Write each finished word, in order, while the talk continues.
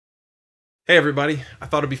Hey everybody, I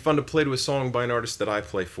thought it'd be fun to play to a song by an artist that I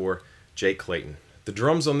play for, Clayton. The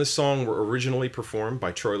drums on this song were originally performed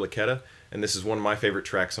by Troy Lucketta, and this is one of my favorite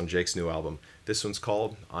tracks on Jake's new album. This one's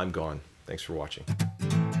called I'm Gone. Thanks for watching.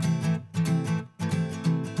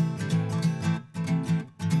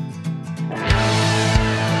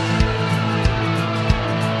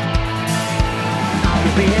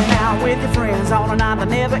 You've been out with your friends all a night that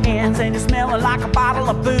never ends, and you're smelling like a bottle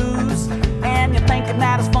of booze. And you're thinking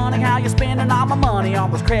that it's funny how you're spending all my money on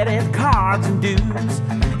those credit cards and dues.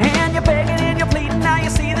 And you're begging and you're pleading, now you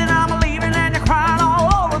see that I'm leaving, and you're crying all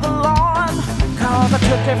over the lawn. Cause I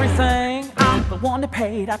took everything, I'm the one that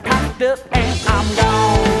paid, I packed up and I'm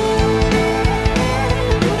gone.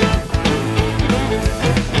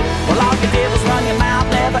 Well, all you did was run your mouth,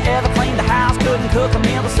 never ever cleaned the house, couldn't cook a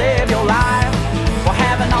meal to save your life. Well,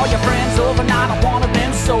 having all your friends over, not a one of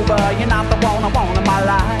them sober, you're not the one I want in my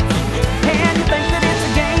life. And you think that it's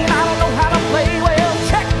a game, I don't know how to play, well,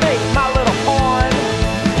 checkmate, my little pawn.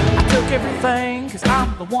 I took everything, cause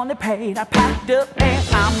I'm the one that paid, I packed up and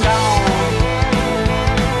I'm gone.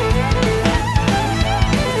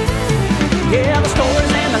 Yeah, the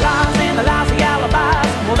stories and the lies and the lousy alibis,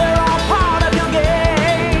 well, they're all part of your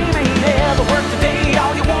game. Ain't never work today,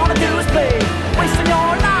 all you wanna do is play, wasting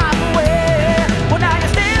your life away. Well, now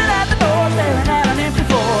you're standing at the door, staring at an empty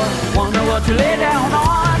floor, wonder what you lay down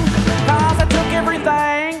on. Cause I took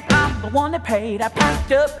everything, I'm the one that paid, I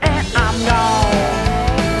packed up and I'm gone.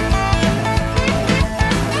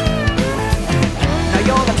 Now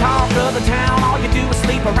you're the talk of the town, all you do is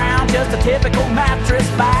sleep around, just a typical mattress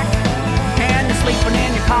back. And you're sleeping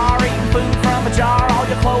in your car, eating food from a jar, all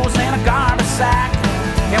your clothes in a garbage sack.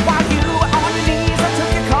 And while you were on your knees, I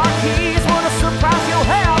took your car keys, what a surprise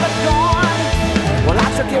you'll have it gone. Well, I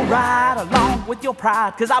took it right along with your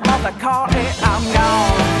pride, cause I bought the car and I'm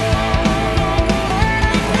gone.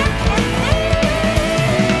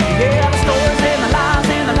 Yeah, the stories and the lies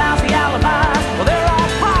and the lousy alibis, well, they're all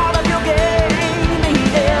part of your game.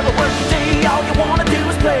 Ain't ever work today, all you wanna do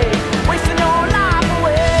is play, wasting your life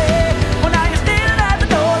away. Well, now you're standing at the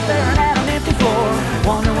door, staring at an empty floor,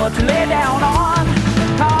 wondering what to lay down on.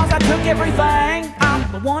 Cause I took everything, I'm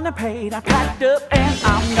the one that paid, I packed up and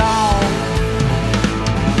I'm gone.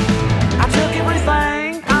 I took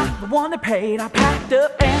everything, I'm the one that paid, I packed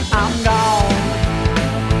up and I'm gone.